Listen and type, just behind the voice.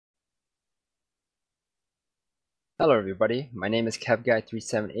Hello everybody, my name is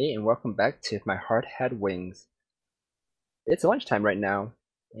KevGuy378 and welcome back to If My Heart Had Wings. It's lunchtime right now,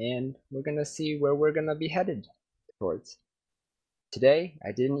 and we're gonna see where we're gonna be headed towards. Today,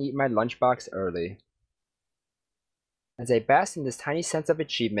 I didn't eat my lunchbox early. As I basked in this tiny sense of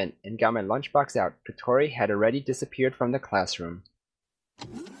achievement and got my lunchbox out, Kotori had already disappeared from the classroom.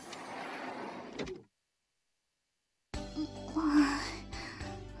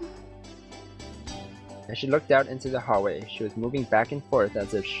 As she looked out into the hallway, she was moving back and forth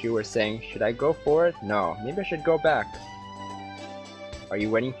as if she were saying, should I go forward? No, maybe I should go back. Are you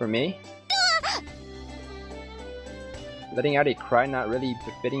waiting for me? Letting out a cry not really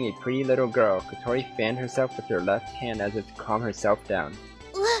befitting a pretty little girl, Kotori fanned herself with her left hand as if to calm herself down.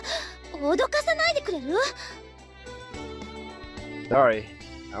 Sorry,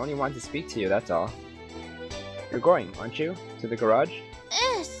 I only want to speak to you, that's all. You're going, aren't you? To the garage?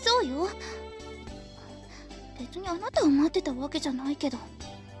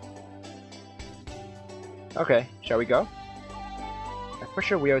 Okay, shall we go? I push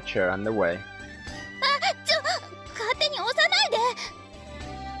her wheelchair on the way.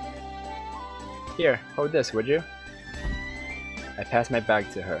 Here, hold this, would you? I pass my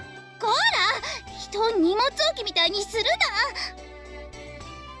bag to her.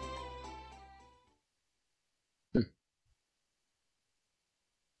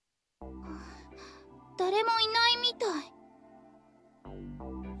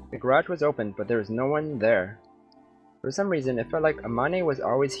 The garage was open, but there was no one there. For some reason, it felt like Amane was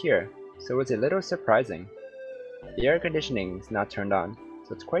always here, so it was a little surprising. The air conditioning is not turned on,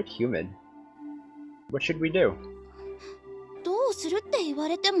 so it's quite humid. What should we do?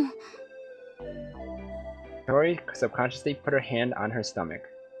 Kotori subconsciously put her hand on her stomach.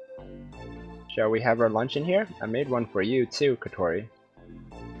 Shall we have our lunch in here? I made one for you too, Kotori.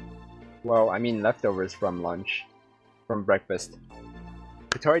 Well, I mean leftovers from lunch. From breakfast.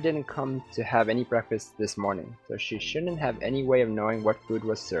 Kotori didn't come to have any breakfast this morning, so she shouldn't have any way of knowing what food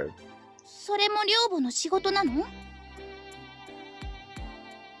was served.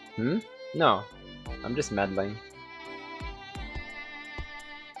 No. I'm just meddling.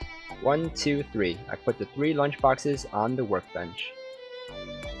 1, 2, 3. I put the 3 lunchboxes on the workbench.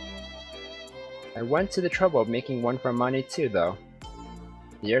 I went to the trouble of making one for Amane too, though.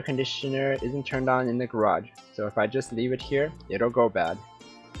 The air conditioner isn't turned on in the garage, so if I just leave it here, it'll go bad.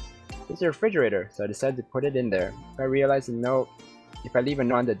 There's a refrigerator, so I decided to put it in there. If I leave a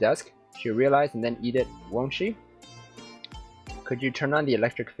note on the desk, she'll realize and then eat it, won't she? Could you turn on the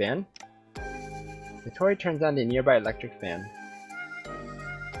electric fan? Kotori turns on the nearby electric fan.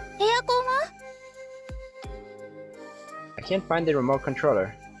 I can't find the remote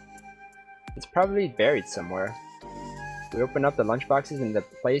controller. It's probably buried somewhere. We open up the lunchboxes in the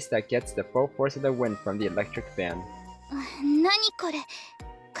place that gets the full force of the wind from the electric fan.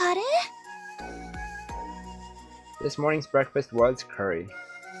 This morning's breakfast was curry.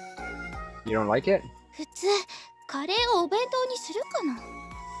 You don't like it?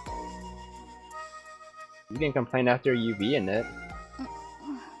 You can complain after you've eaten it.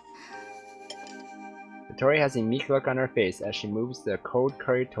 Kotori has a meek look on her face as she moves the cold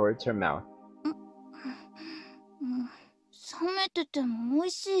curry towards her mouth.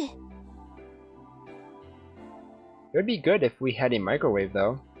 It would be good if we had a microwave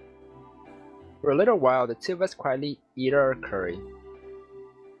though. For a little while, the two of us quietly eat our curry.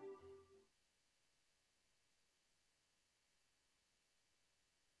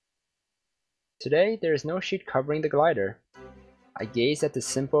 Today, there is no sheet covering the glider. I gazed at the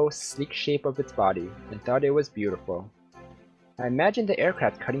simple, sleek shape of its body and thought it was beautiful. I imagined the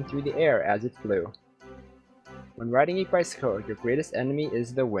aircraft cutting through the air as it flew. When riding a bicycle, your greatest enemy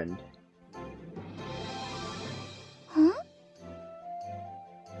is the wind.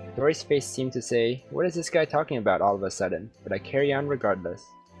 Dory's face seemed to say, what is this guy talking about all of a sudden? But I carry on regardless.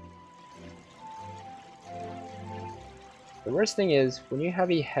 The worst thing is, when you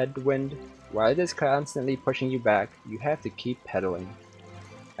have a headwind, while it is constantly pushing you back, you have to keep pedaling.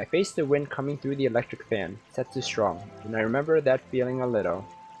 I faced the wind coming through the electric fan, set to strong, and I remember that feeling a little.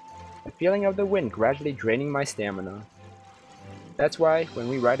 The feeling of the wind gradually draining my stamina. That's why, when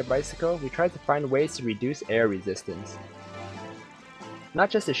we ride a bicycle, we try to find ways to reduce air resistance. Not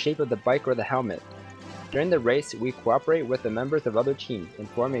just the shape of the bike or the helmet. During the race, we cooperate with the members of other teams and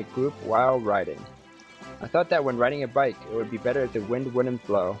form a group while riding. I thought that when riding a bike, it would be better if the wind wouldn't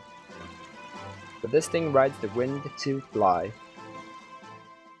blow. But this thing rides the wind to fly.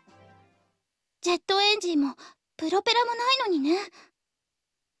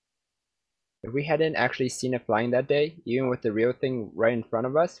 If we hadn't actually seen it flying that day, even with the real thing right in front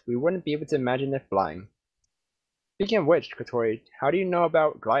of us, we wouldn't be able to imagine it flying. Speaking of which, Kotori, how do you know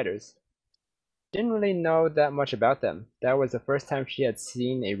about gliders? Didn't really know that much about them. That was the first time she had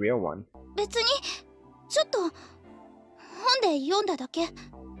seen a real one. 別にちょっと本で読んだだけ。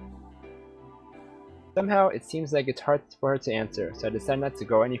 Somehow, it seems like it's hard for her to answer, so I decided not to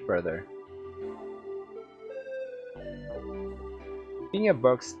go any further. Speaking of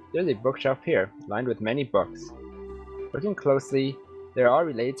books, there's a bookshelf here, lined with many books. Looking closely, they are all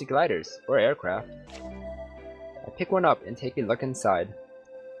related to gliders, or aircraft. I pick one up and take a look inside.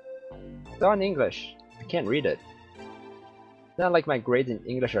 It's all in English. I can't read it. It's not like my grades in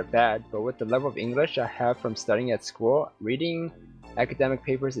English are bad, but with the level of English I have from studying at school, reading academic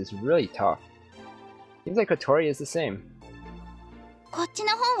papers is really tough. Seems like Kotori is the same. こっち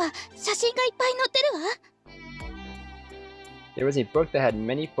の本は写真がいっぱい載ってるわ。 There was a book that had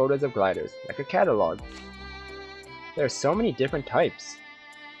many photos of gliders, like a catalog. There are so many different types.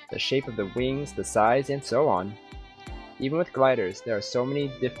 The shape of the wings, the size, and so on. Even with gliders, there are so many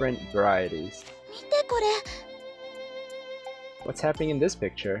different varieties. 見てこれ。 What's happening in this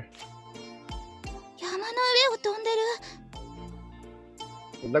picture? 山の上を飛んでる。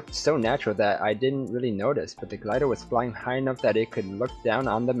 It looked so natural that I didn't really notice, but the glider was flying high enough that it could look down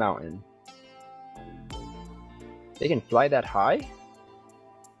on the mountain. They can fly that high?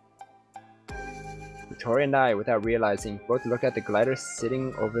 Victoria and I, without realizing, both look at the glider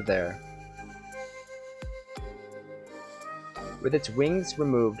sitting over there. With its wings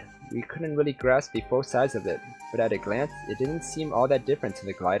removed, we couldn't really grasp the full size of it, but at a glance, it didn't seem all that different to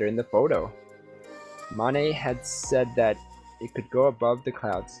the glider in the photo. Amane had said that it could go above the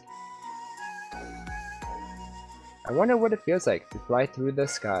clouds. I wonder what it feels like to fly through the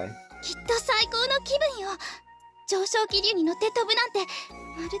sky. きっと最高の気分よ。上昇気流に乗って飛ぶなんて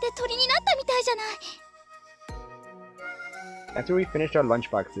まるで鳥になったみたいじゃない。 After we finished our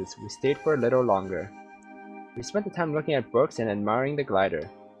lunchboxes, we stayed for a little longer. We spent the time looking at books and admiring the glider.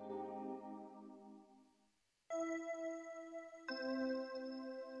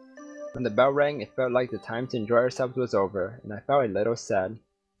 When the bell rang, it felt like the time to enjoy ourselves was over, and I felt a little sad.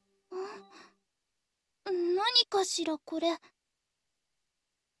 何かしらこれ。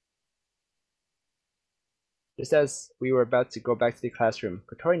 Just as we were about to go back to the classroom,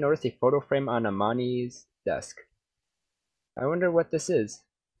 Kotori noticed a photo frame on Amane's desk. I wonder what this is.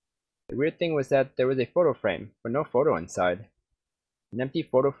 The weird thing was that there was a photo frame, but no photo inside. An empty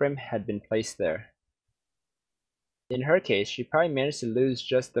photo frame had been placed there. In her case, she probably managed to lose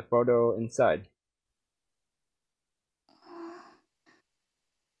just the photo inside.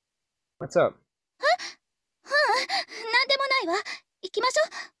 What's up? なんでもないわ。行きましょう。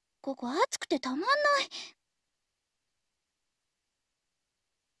ここ暑くてたまんない。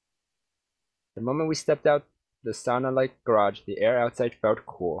 The moment we stepped out the sauna-like garage, the air outside felt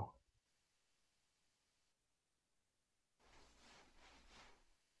cool.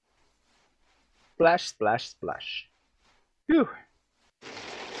 Splash, splash, splash. Phew!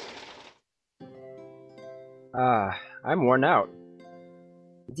 I'm worn out.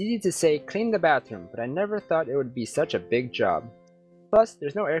 It's easy to say clean the bathroom, but I never thought it would be such a big job. Plus,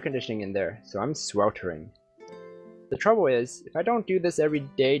 there's no air conditioning in there, so I'm sweltering. The trouble is, if I don't do this every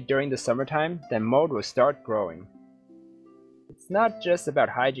day during the summertime, then mold will start growing. It's not just about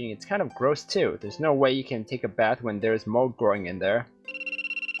hygiene, it's kind of gross too. There's no way you can take a bath when there's mold growing in there.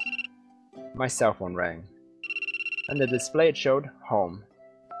 My cell phone rang. On the display it showed home.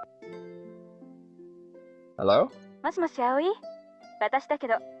 Hello? もしもし葵、私だけ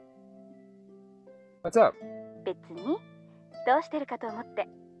ど。What's up? 別にどうしてるかと思って。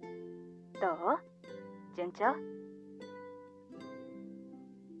どう？順調？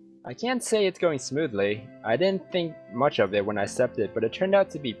 I can't say it's going smoothly. I didn't think much of it when I accepted, but it turned out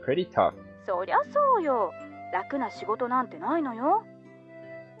to be pretty tough. そりゃそうよ。楽な仕事なんてないのよ。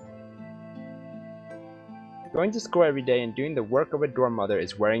 Going to school every day and doing the work of a dorm mother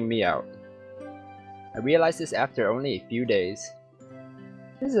is wearing me out. I realized this after only a few days.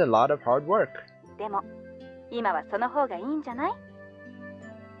 This is a lot of hard work. でも今はその方がいいんじゃない？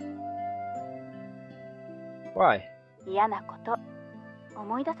 Why? 嫌なこと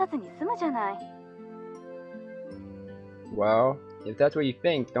思い出さずに済むじゃない。 Well, if that's what you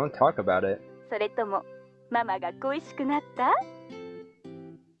think, don't talk about it. それともママが恋しくなった？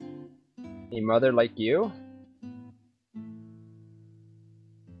 A mother like you?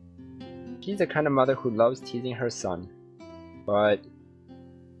 She's the kind of mother who loves teasing her son. But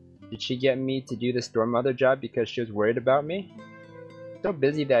did she get me to do this dorm mother job because she was worried about me? So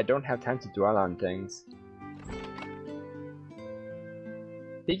busy that I don't have time to dwell on things.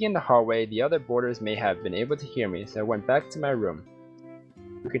 Speaking in the hallway, the other boarders may have been able to hear me, so I went back to my room.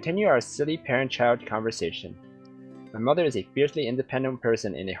 We continue our silly parent-child conversation. My mother is a fiercely independent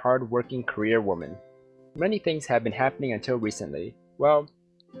person and a hard-working career woman. Many things have been happening until recently. Well,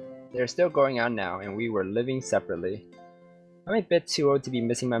 they're still going on now, and we were living separately. I'm a bit too old to be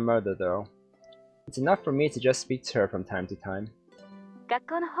missing my mother, though. It's enough for me to just speak to her from time to time. 学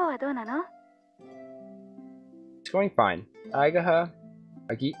校の方はどうなの？ It's going fine. Ageha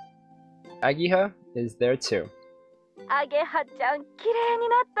is there too. アゲハちゃん、綺麗に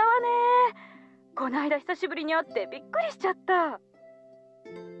なったわね。こないだ久しぶりに会ってびっくりしちゃった。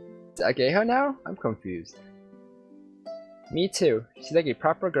It's Ageha now? I'm confused. Me too. She's like a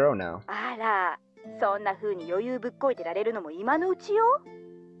proper girl now. あら、そんな風に余裕ぶっこいてられるのも今のうちよ。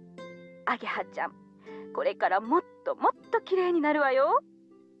アゲハちゃん、これからもっともっと綺麗になるわよ。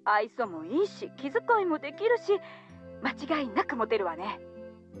愛想もいいし、気遣いもできるし、間違いなくモテるわね。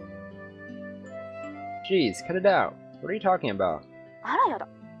Jeez, cut it out. What are you talking about? あらやだ、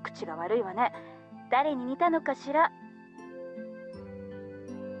口が悪いわね。誰に似たのかしら。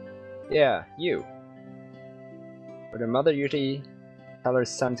Yeah, you. Would a mother usually tell her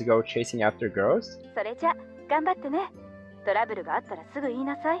son to go chasing after girls? それじゃ、頑張ってね。トラブルがあったらすぐ言い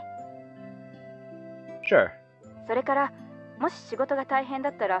なさい。Sure. それから、もし仕事が大変だ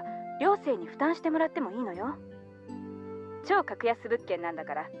ったら、寮生に負担してもらってもいいのよ。超格安物件なんだ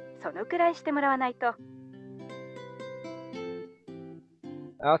から、そのくらいしてもらわないと。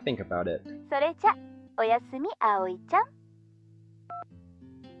I'll think about it. それじゃ、おやすみ、葵ちゃん。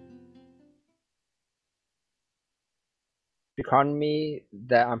She called me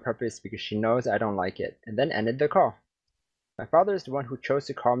that on purpose because she knows I don't like it, and then ended the call. My father is the one who chose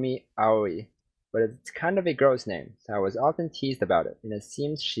to call me Aoi, but it's kind of a girl's name, so I was often teased about it, and it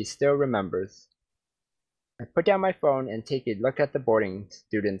seems she still remembers. I put down my phone and take a look at the boarding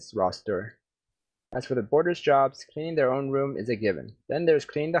students' roster. As for the boarders' jobs, cleaning their own room is a given. Then there's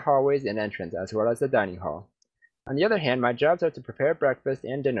cleaning the hallways and entrance, as well as the dining hall. On the other hand, my jobs are to prepare breakfast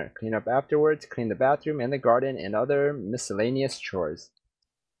and dinner, clean up afterwards, clean the bathroom and the garden, and other miscellaneous chores.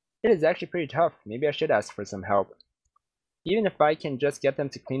 It is actually pretty tough. Maybe I should ask for some help. Even if I can just get them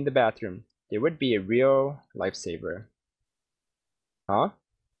to clean the bathroom, they would be a real lifesaver. Huh?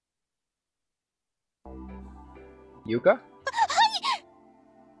 Yuka?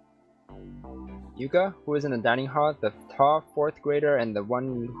 Yuka, who is in the dining hall, the tall 4th grader and the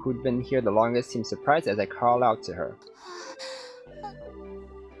one who'd been here the longest, seems surprised as I call out to her.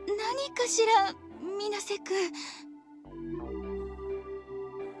 何かしら、水瀬くん。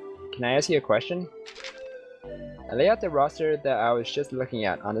 Can I ask you a question? I lay out the roster that I was just looking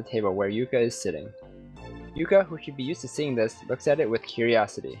at on the table where Yuka is sitting. Yuka, who should be used to seeing this, looks at it with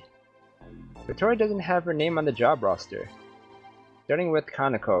curiosity. Kotori doesn't have her name on the job roster. Starting with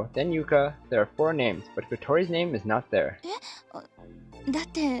Kaneko, then Yuka, there are 4 names, but Kotori's name is not there. だっ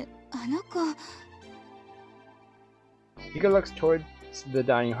て、あの子。 Yuka looks towards the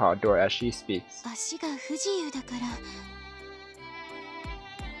dining hall door as she speaks. 足が不自由だか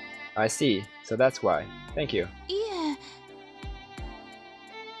ら。 I see, so that's why. Thank you. いえ。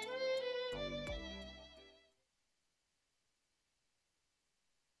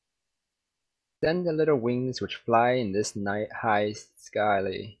 Then the little wings which fly in this night high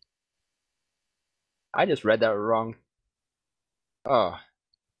sky. I just read that wrong. Oh.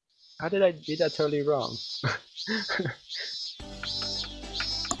 How did I read that totally wrong?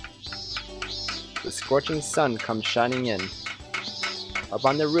 The scorching sun comes shining in. Up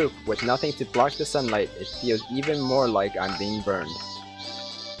on the roof, with nothing to block the sunlight, it feels even more like I'm being burned.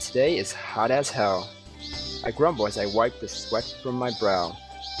 Today is hot as hell. I grumble as I wipe the sweat from my brow.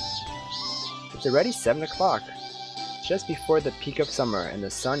 It's already 7 o'clock, just before the peak of summer, and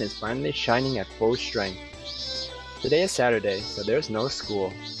the sun is finally shining at full strength. Today is Saturday, so there's no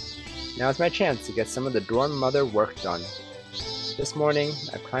school. Now is my chance to get some of the dorm mother work done. This morning,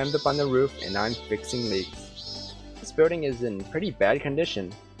 I climbed up on the roof and I'm fixing leaks. This building is in pretty bad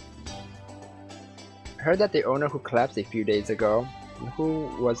condition. I heard that the owner who collapsed a few days ago, and who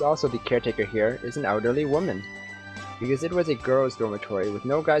was also the caretaker here, is an elderly woman. Because it was a girls' dormitory with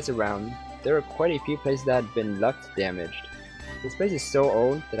no guys around, there were quite a few places that had been left damaged. This place is so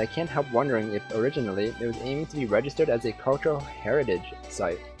old that I can't help wondering if originally it was aiming to be registered as a cultural heritage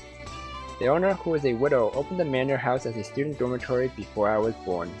site. The owner, who was a widow, opened the manor house as a student dormitory before I was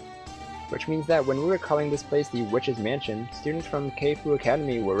born. Which means that when we were calling this place the Witch's Mansion, students from Keifu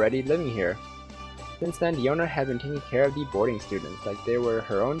Academy were already living here. Since then, the owner had been taking care of the boarding students like they were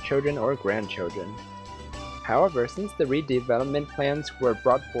her own children or grandchildren. However, since the redevelopment plans were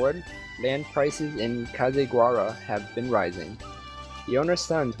brought forward, land prices in Kazegaura have been rising. The owner's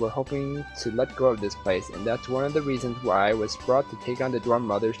sons were hoping to let go of this place, and that's one of the reasons why I was brought to take on the dorm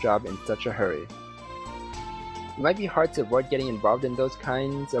mother's job in such a hurry. It might be hard to avoid getting involved in those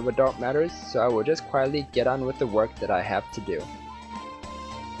kinds of adult matters, so I will just quietly get on with the work that I have to do.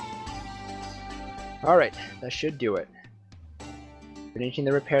 Alright, that should do it. Finishing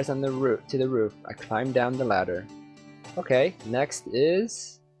the repairs on the roof to the roof, I climb down the ladder. Okay, next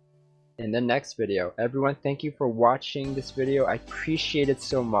is in the next video. Everyone, thank you for watching this video. I appreciate it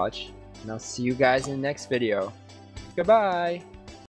so much, and I'll see you guys in the next video. Goodbye!